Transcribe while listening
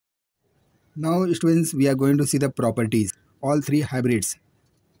Now students, we are going to see the properties. All three hybrids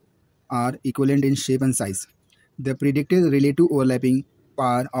are equivalent in shape and size. The predicted relative overlapping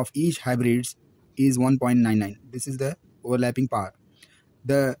power of each hybrid is 1.99. This is the overlapping power.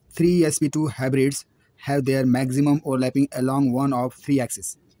 The three sp2 hybrids have their maximum overlapping along one of three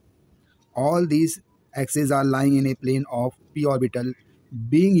axes. All these axes are lying in a plane of p orbital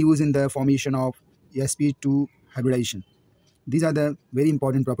being used in the formation of sp2 hybridization. These are the very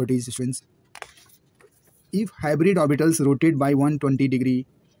important properties, students. If hybrid orbitals rotate by 120 degree,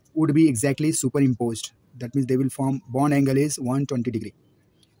 would be exactly superimposed. That means they will form bond angle is 120 degree.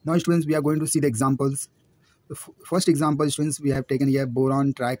 Now students, we are going to see the examples. The first example, students, we have taken here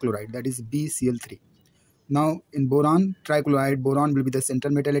boron trichloride, that is BCl3. Now in boron trichloride, boron will be the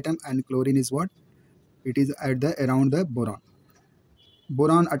central metal atom and chlorine is what? It is at the around the boron.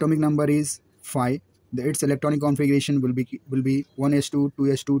 Boron atomic number is 5. Its electronic configuration will be 1s2,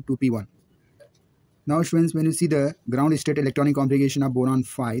 2s2, 2p1. Now students, when you see the ground state electronic configuration of boron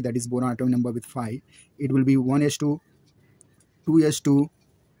 5, that is boron atomic number with 5, it will be 1s2, 2s2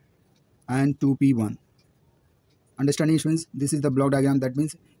 and 2p1. Understanding students, this is the block diagram. That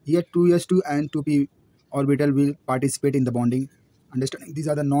means here 2s2 and 2p orbital will participate in the bonding. Understanding, these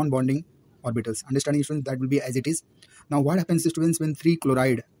are the non-bonding orbitals. Understanding students, that will be as it is. Now what happens to students when three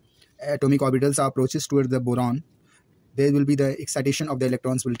chloride atomic orbitals are approaches towards the boron? There will be the excitation of the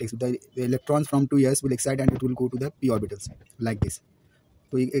electrons will take. The electrons from 2s will excite and it will go to the p orbitals like this.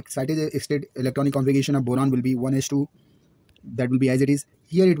 So excited electronic configuration of boron will be 1s2. That will be as it is.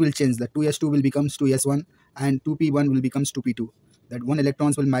 Here it will change. The 2s2 will becomes 2s1 and 2p1 will becomes 2p2. That one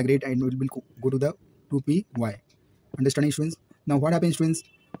electrons will migrate and will go to the 2py. Understanding students? Now what happens students?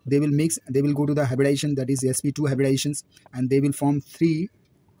 They will mix. They will go to the hybridization, that is sp2 hybridizations, and they will form three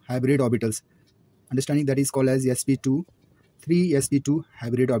hybrid orbitals. Understanding, that is called as sp2. Three sp2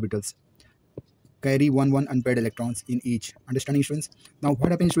 hybrid orbitals carry one unpaired electrons in each. Understanding students? Now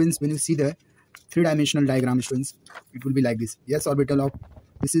what happens students when you see the three-dimensional diagram students? It will be like this. This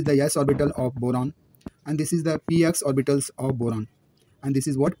is the s orbital of boron, and this is the px orbitals of boron, and this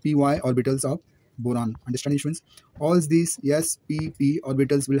is what py orbitals of boron. Understanding students? All these spp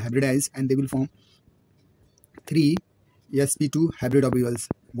orbitals will hybridize and they will form three sp2 hybrid orbitals.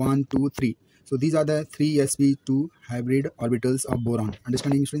 1, 2, 3. So these are the three sp2 hybrid orbitals of boron.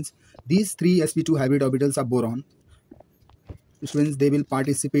 Understanding students? These three sp2 hybrid orbitals of boron, students, they will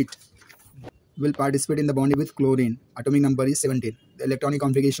participate in the bonding with chlorine. Atomic number is 17. The electronic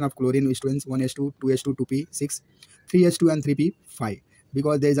configuration of chlorine, students, 1s2, 2s2, 2p6, 3s2 and 3p 5.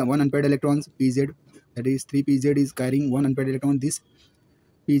 Because there is a one unpaired electrons, pz, that is 3pz is carrying one unpaired electron. This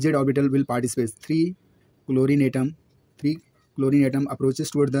pz orbital will participate. Three chlorine atom approaches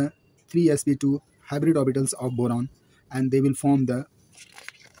toward the three sp2 hybrid orbitals of boron, and they will form the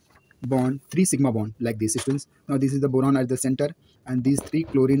bond, 3 sigma bond, like this students. Now this is the boron at the center, and these three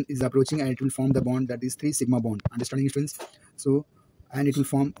chlorine is approaching and it will form the bond, that is 3 sigma bond. Understanding students? So, and it will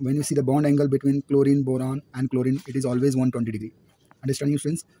form, when you see the bond angle between chlorine, boron and chlorine, it is always 120 degree. Understanding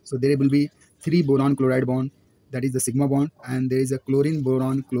students? So there will be 3 boron chloride bond, that is the sigma bond, and there is a chlorine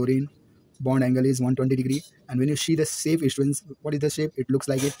boron chlorine bond angle is 120 degree. And when you see the shape students, what is the shape? It looks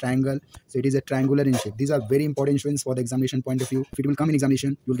like a triangle. So it is a triangular in shape. These are very important students for the examination point of view. If it will come in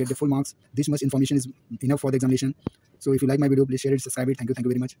examination, you will get the full marks. This much information is enough for the examination. So if you like my video, please share it, subscribe it. Thank you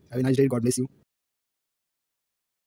very much. Have a nice day. God bless you.